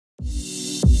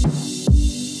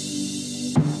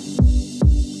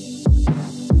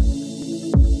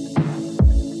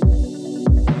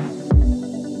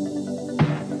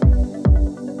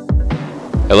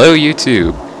Hello,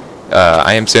 YouTube.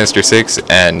 I am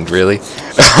Sinister6, and really,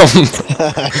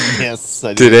 Yes,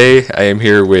 I do. today I am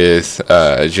here with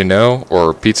Jeannot,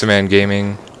 or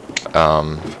PizzamanGaming,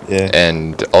 Yeah.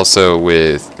 and also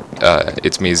with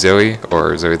it's me, Zoe,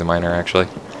 or Zoe the Miner, actually,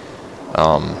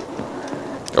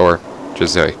 or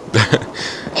just Zoe.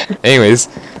 Anyways,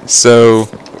 so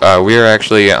we are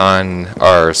actually on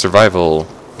our survival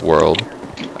world.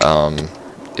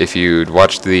 If you'd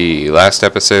watched the last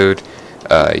episode,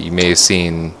 you may have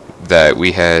seen that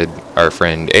we had our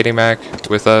friend AidymacBrago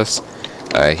with us.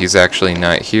 He's actually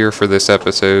not here for this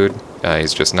episode.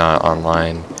 He's just not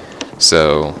online.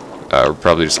 So we're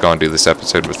probably just going to do this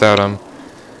episode without him.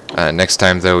 Next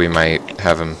time, though, we might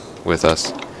have him with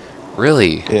us.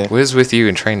 Really? Yeah. What is with you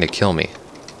and trying to kill me?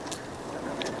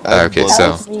 Okay,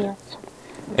 so...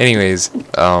 Anyways,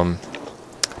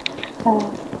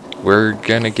 we're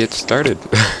gonna get started.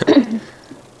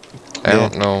 I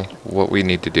don't know what we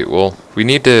need to do. Well, we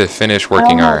need to finish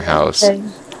working our house.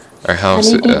 Our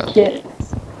house. I need to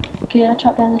can I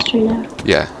chop down this tree now?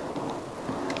 Yeah.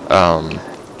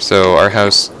 So our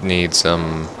house needs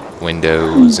some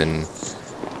windows and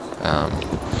yeah.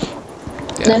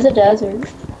 There's a desert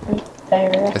right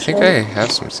there. I think I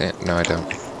have some sand. No, I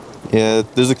don't. Yeah,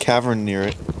 there's a cavern near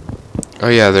it. Oh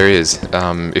yeah, there is.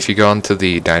 If you go onto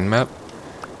the Dyn map,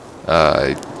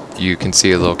 you can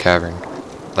see a little cavern.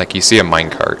 Like, you see a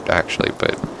minecart, actually,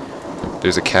 but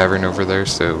there's a cavern over there,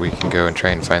 so we can go and try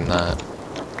and find that.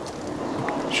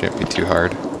 Shouldn't be too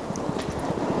hard.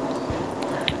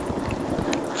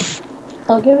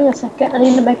 Oh, give me a second. I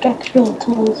need to make actual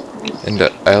tools first. And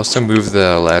I also moved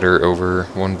the ladder over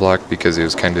one block because it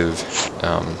was kind of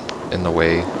in the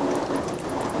way.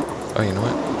 Oh, you know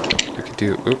what? We could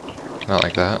do... Oop, not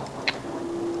like that.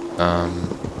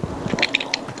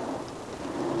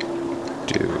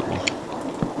 Do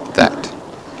that.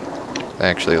 That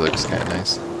actually looks kind of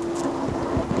nice.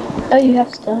 Oh, you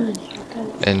have stone.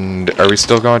 Okay. And are we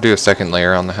still going to do a second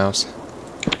layer on the house?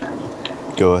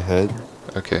 Go ahead.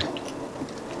 Okay.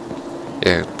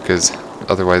 Yeah, because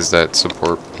otherwise that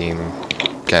support beam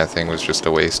kind of thing was just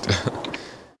a waste.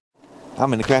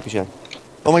 I'm in the crappy shack.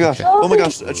 Oh my gosh! Okay. Oh my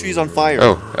gosh! A tree's on fire.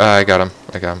 Oh, I got him.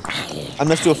 I got him. I'm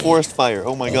next to a forest fire.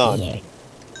 Oh my god.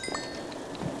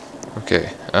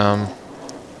 Okay.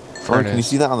 Can you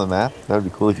see that on the map? That would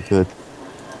be cool if you could.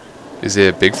 Is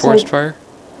it a big forest fire?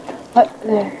 Up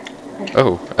there.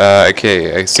 Oh,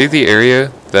 okay. I see the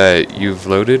area that you've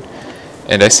loaded,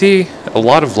 and I see a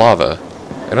lot of lava.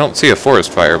 I don't see a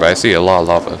forest fire, but I see a lot of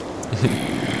lava.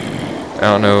 I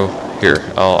don't know. Here,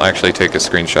 I'll actually take a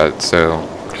screenshot so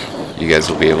you guys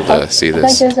will be able to see I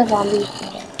this. think there's a zombie.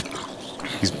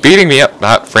 He's beating me up.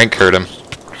 Ah, Frank hurt him.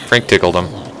 Frank tickled him.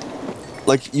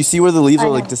 Like, you see where the leaves I are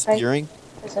know, like right? disappearing?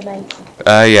 There's a maze.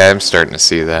 Yeah, I'm starting to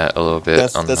see that a little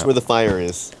bit. That's where the fire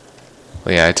is.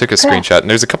 Well, yeah, I took a screenshot, and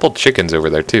there's a couple chickens over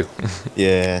there too.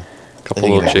 Yeah. A couple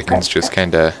little chickens just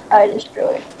kind of I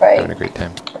destroyed having Frank. a great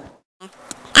time.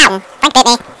 Ow! Frank bit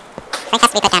me. Frank has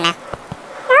to be put down now.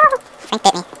 Frank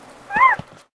bit me.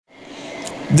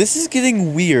 This is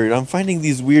getting weird. I'm finding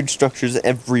these weird structures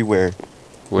everywhere.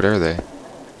 What are they?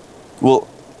 Well,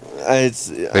 I Like,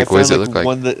 found what does it look like?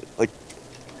 one that like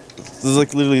there's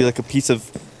like literally like a piece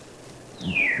of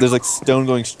there's like stone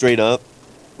going straight up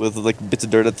with like bits of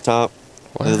dirt at the top.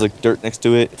 What? And there's like dirt next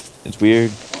to it. It's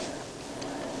weird.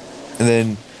 And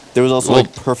then there was also Well,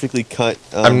 like perfectly cut.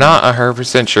 I'm not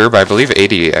 100% sure, but I believe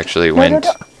 80 actually went.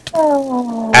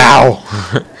 Oh. Ow!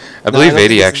 I believe I don't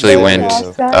 80 think actually it's went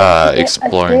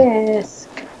exploring. I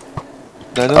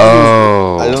don't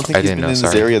Oh, think I don't think I he's didn't been know. in this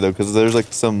Sorry. area though, because there's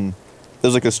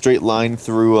like a straight line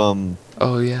through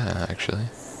Oh yeah, actually.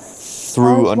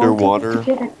 through underwater.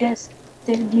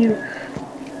 Did you?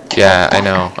 Yeah, I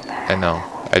know. I know.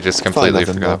 I just completely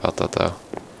nothing, forgot though. about that though.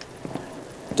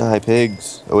 Die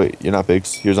pigs! Oh wait, you're not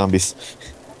pigs. You're zombies.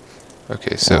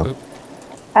 Okay, so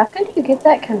How could you get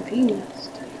that confused?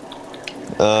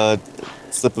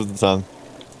 Slip of the tongue.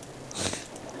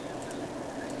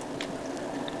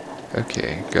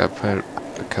 okay, gotta put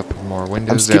a couple more I'm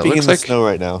windows there. It skipping in looks the like snow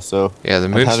right now, so yeah, the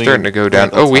I'm moon's having starting to go down.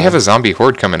 a Oh, we have time. a zombie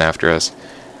horde coming after us,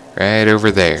 right over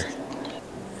there.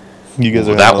 you guys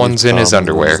are That having all one's these in his problems,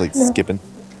 underwear. we're just, like skipping.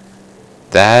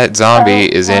 That zombie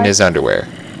is in his underwear.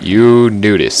 You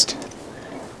nudist.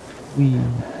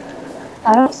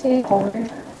 I don't see a horde.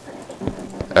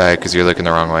 Because you're looking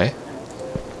the wrong way.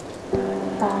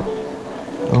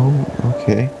 Oh,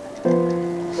 okay.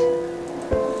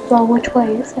 Well, which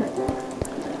way is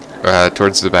it?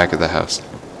 Towards the back of the house.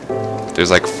 There's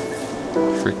like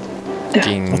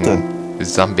freaking What the?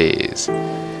 zombies.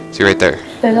 See right there.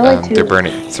 There's only two. They're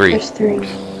burning. 3. There's 3.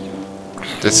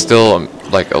 There's still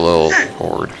like a little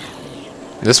horde.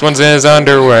 This one's in his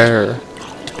underwear.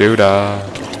 Doo-dah.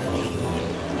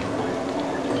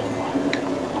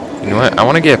 You know what? I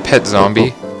want to get a pet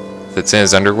zombie that's in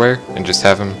his underwear and just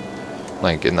have him,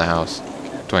 like, in the house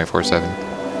 24/7.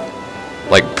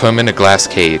 Like, put him in a glass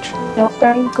cage. Don't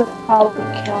very good probably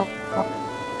kill.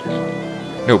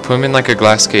 No, put him in, like, a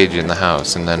glass cage in the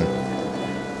house and then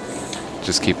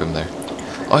just keep him there.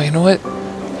 Oh, you know what?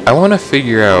 I want to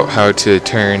figure out how to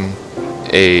turn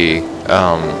a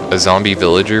zombie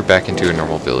villager back into a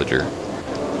normal villager.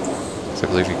 So I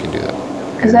believe you can do that.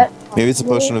 Is that Maybe it's a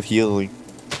potion of healing.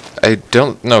 I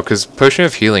don't know, because Potion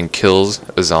of Healing kills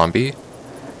a zombie.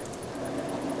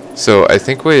 So I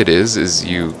think what it is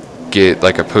you get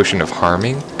like a Potion of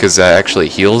Harming, because that actually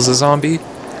heals a zombie.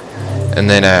 And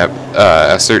then at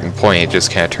a certain point it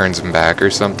just kind of turns him back or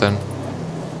something.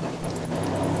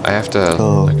 I have to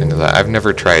look into that. I've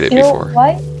never tried it before.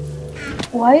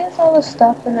 Why is all the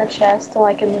stuff in the chest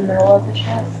like in the middle of the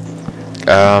chest?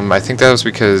 I think that was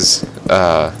because,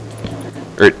 or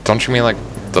don't you mean like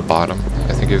the bottom?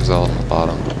 I think it was all on the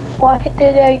bottom. Why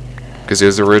did I? Because it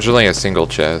was originally a single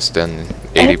chest, and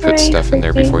Aidy put stuff in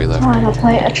there before he left. Trying to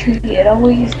plant a tree, it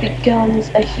always becomes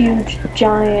a huge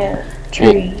giant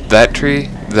tree. Well, that tree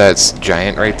that's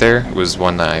giant right there was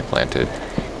one that I planted.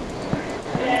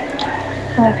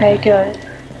 Okay, good.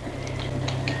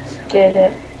 Did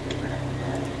it.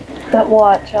 But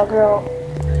watch, I'll grow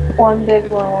one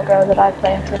big one will grow that I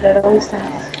planted. It always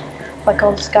does. Like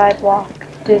on Skyblock.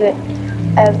 Did it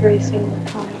every single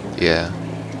time. Yeah.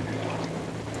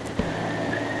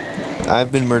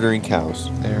 I've been murdering cows.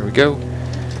 There we go.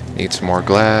 Need some more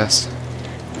glass.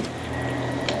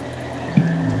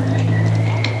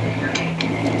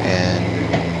 And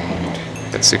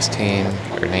that's 16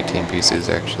 or 19 pieces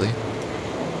actually.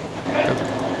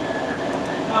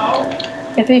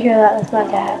 If you hear that, that's my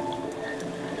dad.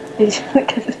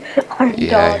 Because our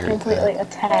Yeah, I dog heard completely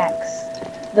attacks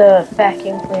the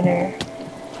vacuum cleaner.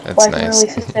 That's Like nice. literally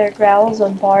sits there, growls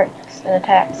and barks and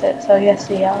attacks it, so he has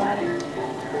to yell at it.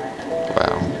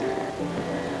 Wow.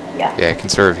 Yeah. Yeah, I can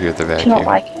sort of hear the She vacuum. don't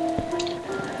like it.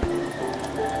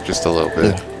 Just a little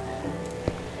bit.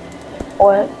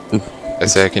 What? I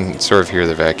say I can sort of hear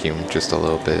the vacuum just a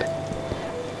little bit.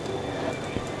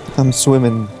 I'm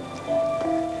swimming.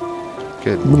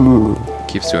 Good.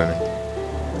 Keep swimming.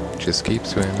 Just keep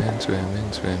swimming,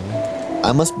 swimming, swimming.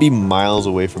 I must be miles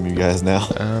away from you guys now.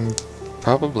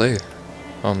 Probably.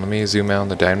 Let me zoom out on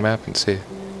the dine map and see.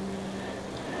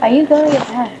 Are you going to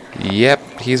attack? Yep,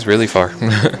 he's really far.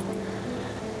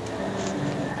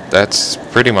 That's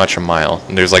pretty much a mile.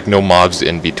 And there's like no mobs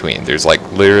in between. There's like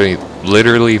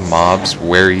literally mobs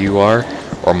where you are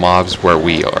or mobs where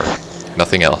we are.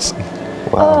 Nothing else.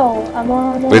 Oh, I'm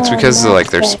on. But it's because of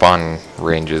like their okay. spawn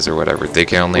ranges or whatever. They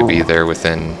can only be there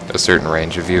within a certain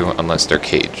range of you unless they're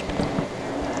caged.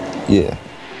 Yeah.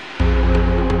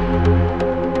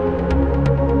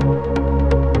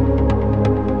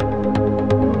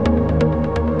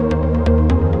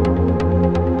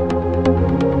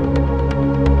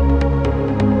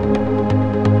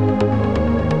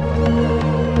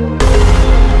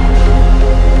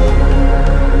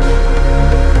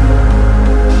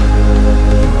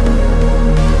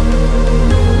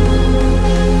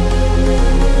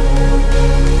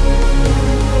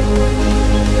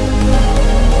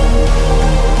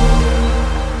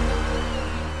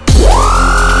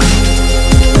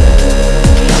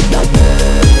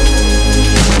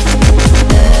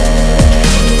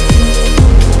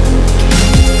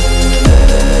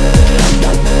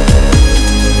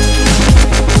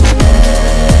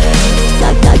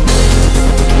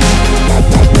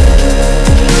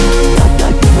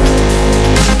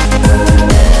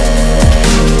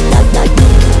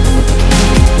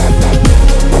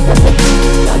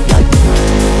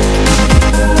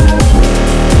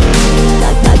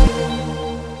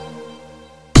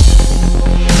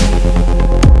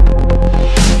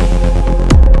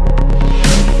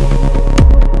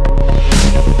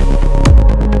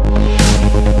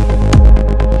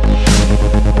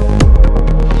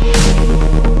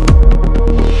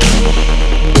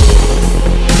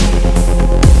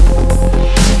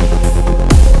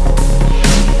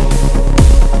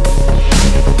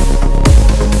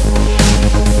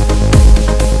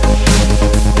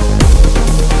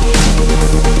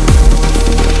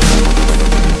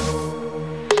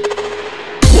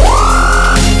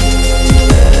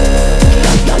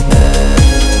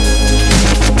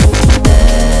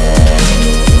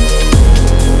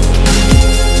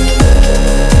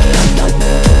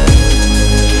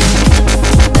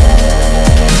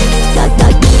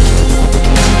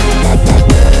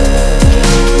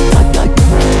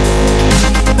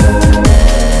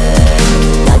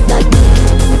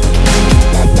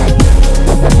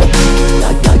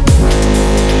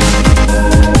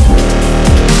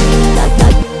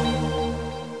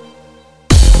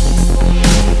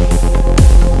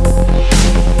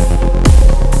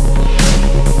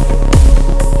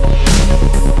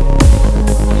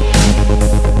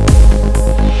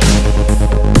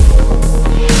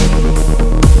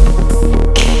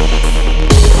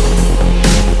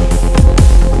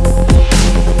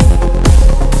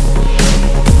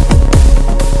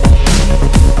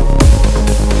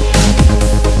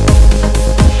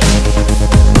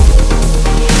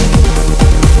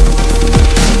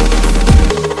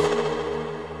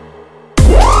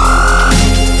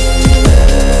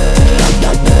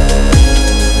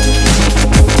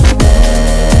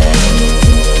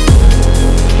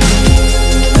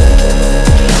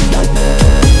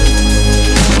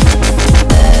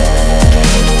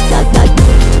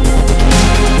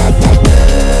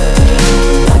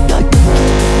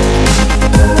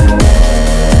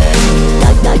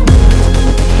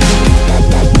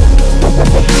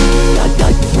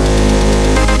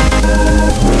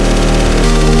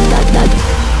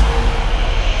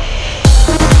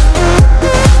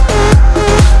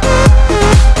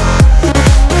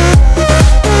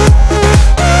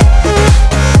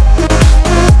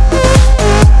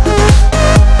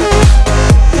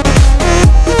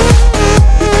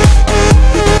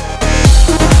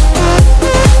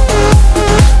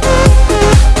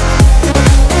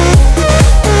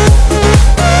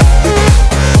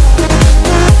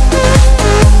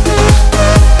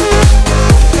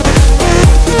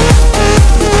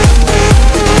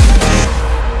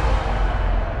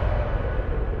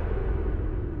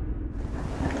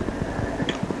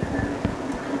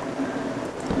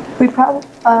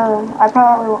 I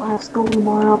probably won't have school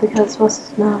tomorrow because it's supposed to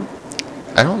snow.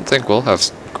 I don't think we'll have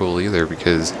school either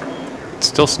because it's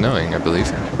still snowing, I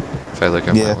believe. If I look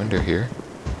out my window here.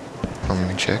 Let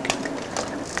me check.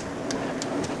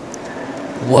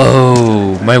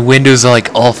 Whoa, my windows are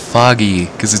like all foggy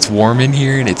because it's warm in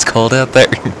here and it's cold out there.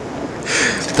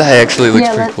 That actually looks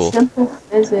pretty cool. Yeah, that's simple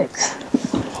physics.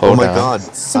 Oh my god,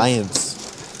 science.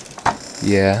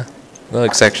 Yeah, that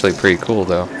looks actually pretty cool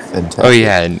though. Fantastic. Oh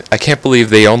yeah, and I can't believe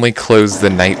they only closed the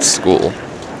night school.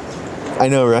 I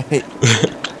know, right?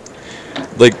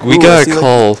 Like, we got a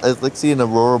call... I like seeing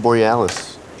Aurora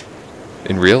Borealis.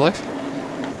 In real life?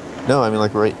 No, I mean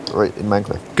like right in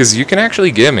Minecraft. Because you can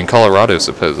actually get them in Colorado,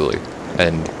 supposedly.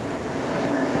 And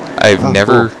I've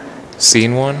never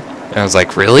seen one. And I was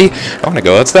like, really? I want to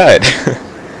go outside.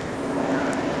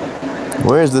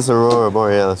 Where is this Aurora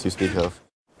Borealis you speak of?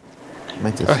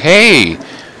 Oh, hey!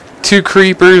 2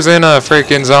 creepers and a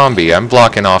freaking zombie. I'm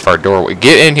blocking off our doorway.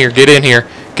 Get in here, get in here,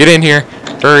 get in here.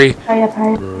 Hurry. Hurry up,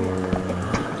 hurry up.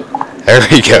 There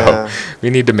we go. Yeah. We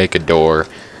need to make a door.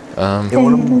 In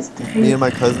one of me and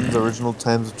my cousin's original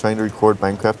times of trying to record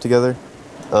Minecraft together,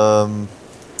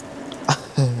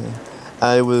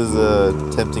 I was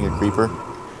tempting a creeper.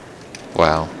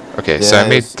 Wow. Okay, Yeah, so I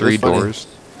made 3 doors.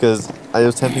 Because I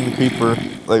was tempting the creeper,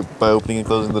 like, by opening and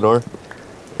closing the door.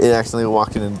 It accidentally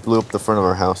walked in and blew up the front of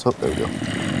our house. Oh, there we go.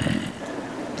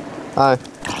 Hi.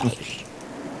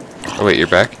 Oh, wait, you're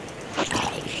back?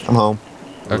 I'm home.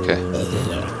 Okay.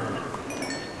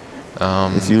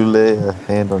 If you lay a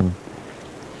hand on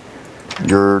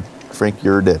Frank,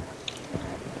 you're dead.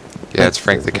 Yeah, it's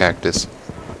Frank the Cactus.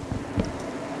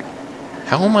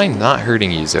 How am I not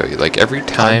hurting you, Zoe? Like, every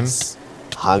time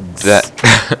Hugs. that...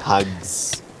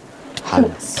 Hugs.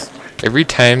 Hugs. Every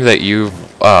time that you've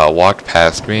walked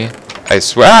past me, I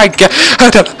swear I get...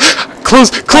 Close!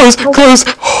 Close! Close!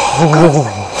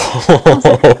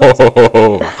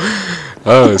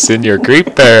 Oh, Senor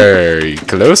Creeper!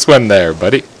 Close one there,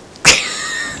 buddy.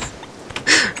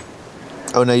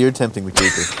 Oh, no, you're tempting the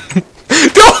creeper.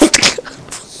 Don't!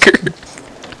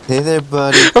 Hey there,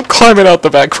 buddy. I'm climbing out the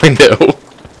back window.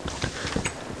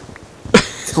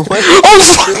 What?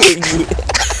 Oh,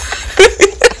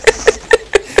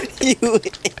 You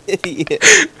idiot.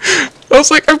 I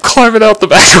was like, I'm climbing out the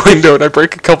back window and I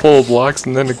break a couple of blocks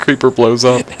and then the creeper blows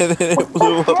up. And then it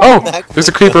blew up. Oh, there's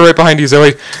a creeper right behind you,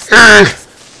 Zoe.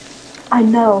 I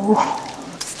know.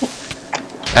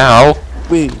 Ow.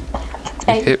 Wait.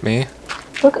 You hit me.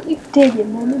 Look what you did, you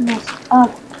made me mess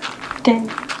up. Dang.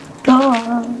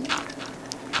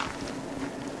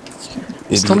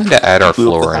 Still need to add our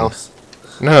Blew up the flooring. house.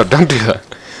 No, don't do that.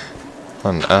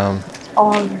 Hold on,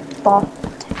 All your fault.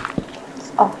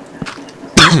 Oh.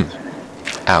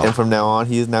 Ow. And from now on,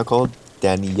 he is now called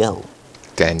Danielle.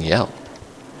 Danielle.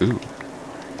 Ooh,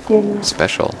 Daniel.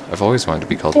 special. I've always wanted to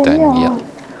be called Danielle. Danielle.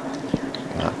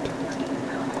 Not.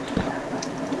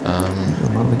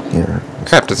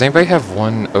 Crap, does anybody have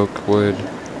 1 oak wood?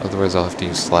 Otherwise I'll have to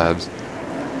use slabs.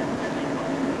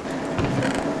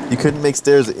 You couldn't make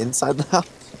stairs inside the house?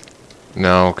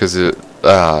 No, because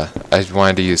I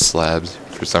wanted to use slabs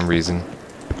for some reason.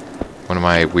 One of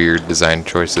my weird design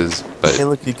choices, but... Hey,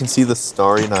 look, you can see the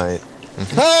starry night.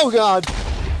 Oh, God!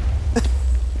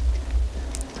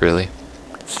 Really?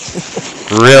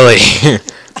 Really?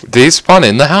 Did he spawn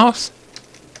in the house?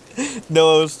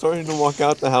 No, I was starting to walk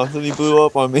out the house and he blew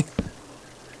up on me.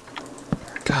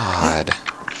 God.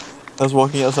 I was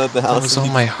walking outside the house. That was and all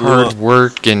he my just blew hard up.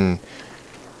 work and...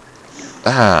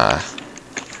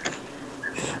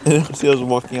 And see, I was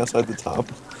walking outside the top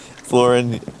floor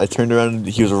and I turned around and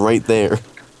he was right there.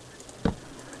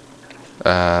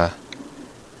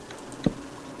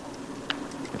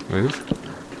 Move?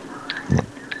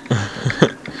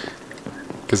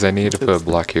 Because I needed to put a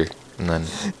block here, and then...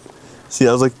 See,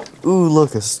 I was like, ooh,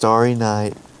 look, a starry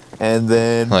night. And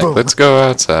then, Like, boom. let's go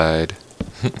outside.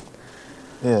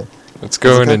 Yeah. Let's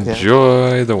go and like, okay.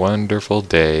 enjoy the wonderful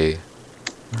day.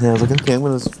 Yeah, I was like, okay, I'm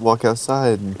gonna just walk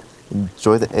outside and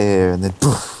enjoy the air. And then,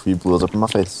 poof, he blows up in my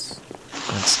face.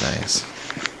 That's nice.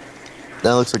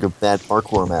 That looks like a bad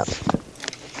parkour map.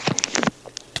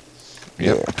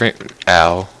 Yep. Great.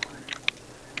 Ow.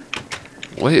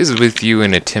 What is with you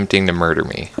in attempting to murder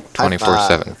me?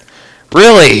 24/7.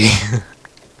 Really?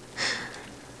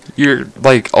 You're,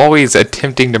 like, always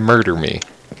attempting to murder me.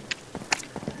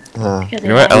 You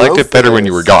know what? I liked it better when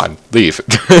you were gone. Leave.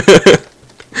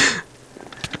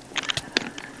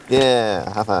 Yeah,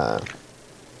 high five.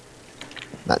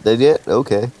 Not dead yet?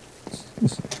 Okay.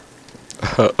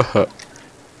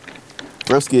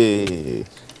 Broski.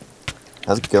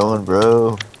 How's it going,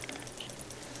 bro?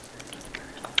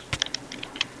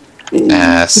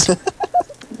 Ass.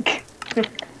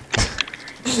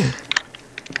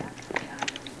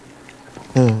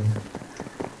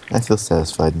 I feel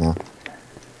satisfied now.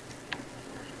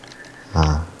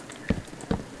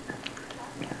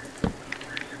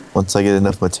 Once I get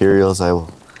enough materials, I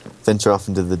will venture off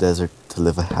into the desert to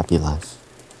live a happy life.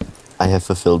 I have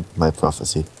fulfilled my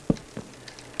prophecy.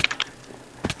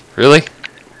 Really?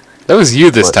 That was you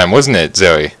this What? time, wasn't it,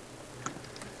 Zoe?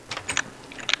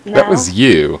 No. That was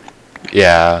you.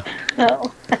 Yeah.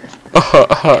 No.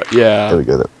 There Yeah. we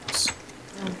go. That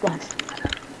works.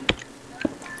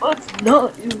 What's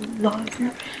not you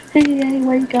liar? Hey,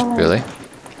 where you going? Really?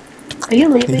 Are you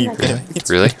leaving? You can't reach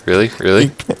Really? Really? You Really?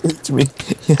 can't reach me.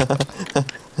 Yeah.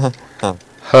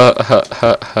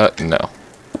 No.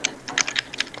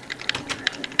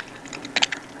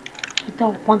 You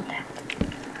don't want that.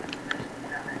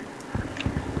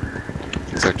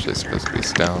 It's actually supposed to be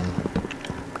stone.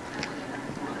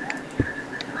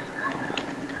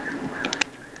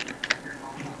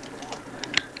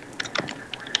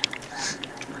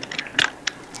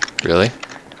 Really?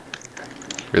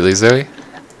 Really, Zoe?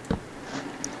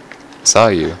 Saw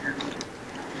you.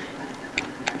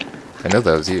 I know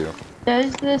that was you.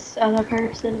 There's this other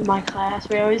person in my class.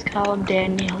 We always call him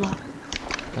Daniela.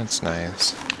 That's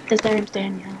nice. His name's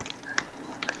Daniel.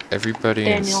 Everybody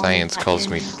in Daniel, science not calls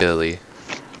me Daniel. Billy.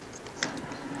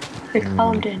 We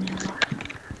call him Daniela.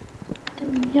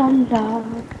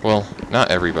 Daniela. Well, not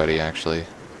everybody actually.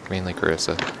 Mainly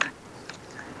Carissa.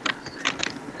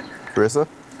 Carissa?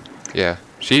 Yeah,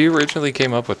 she originally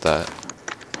came up with that.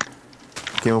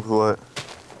 Came up with what?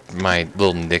 My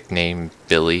little nickname,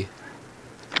 Billy.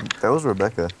 That was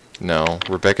Rebecca. No,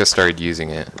 Rebecca started using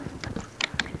it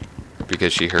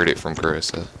because she heard it from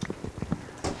Carissa.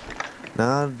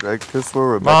 Nah, just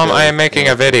for Rebecca. Mom, I am making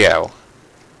a video.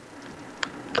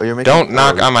 Oh, you're making. Don't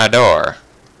knock on my door.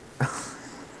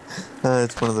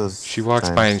 It's one of those. She walks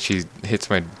times. by and she hits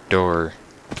my door.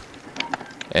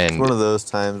 It's one And of those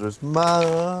times where it's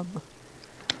Mom.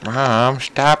 Mom,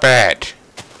 stop it.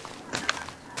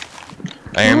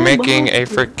 I am making a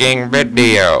freaking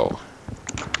video.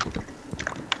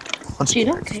 She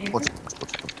don't care.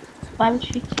 Why would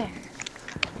she care?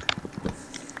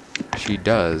 She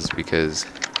does because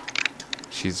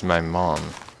she's my mom.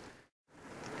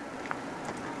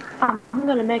 I'm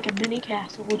gonna make a mini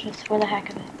castle just for the heck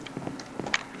of it.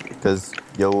 Because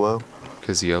YOLO.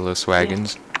 Because YOLO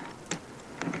swaggins.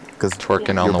 Because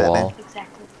Twerking Yeah. on the You're wall.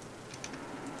 Exactly.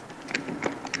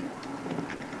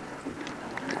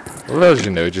 Well, as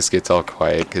you know, just gets all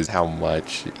quiet because how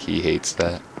much he hates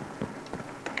that.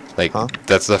 Like, Huh?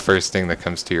 that's the first thing that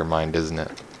comes to your mind, isn't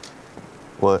it?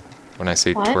 What? When I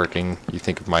say What? twerking, you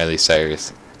think of Miley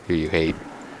Cyrus, who you hate.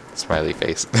 Smiley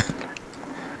face.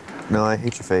 No, I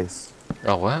hate your face.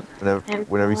 Oh, what?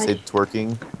 Whenever you say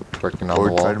twerking Twerking on or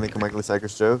the wall? try to make a Miley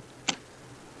Cyrus joke.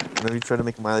 Whenever you try to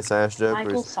make a Miley Cyrus joke or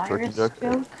Michael a twerking Cyrus joke,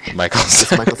 joke? Michael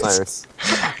it's Michael Cyrus.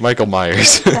 Michael Myers.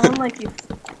 Sound like you.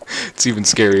 It's even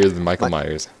scarier than Michael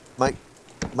Myers.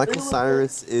 Michael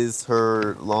Cyrus is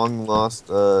her long-lost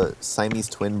Siamese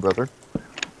twin brother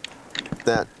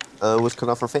that was cut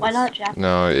off her face. Why not Jack?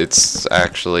 No, it's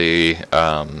actually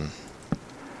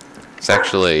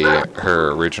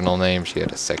her original name. She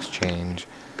had a sex change.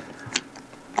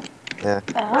 Yeah.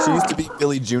 Oh. She used to be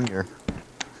Billy Jr.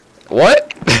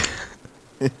 What?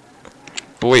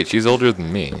 But wait, she's older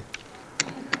than me.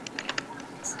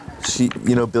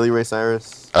 You know Billy Ray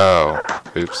Cyrus? Oh,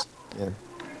 oops. Yeah.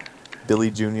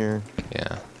 Billy Jr.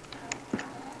 Yeah.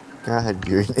 God,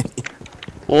 you're an idiot.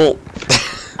 Well,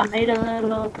 I made a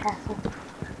little castle.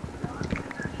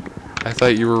 I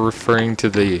thought you were referring to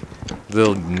the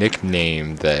little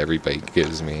nickname that everybody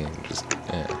gives me. Just,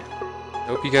 yeah.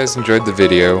 Hope you guys enjoyed the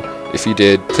video. If you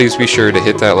did, please be sure to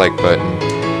hit that like button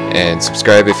and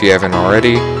subscribe if you haven't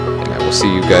already. And I will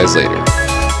see you guys later.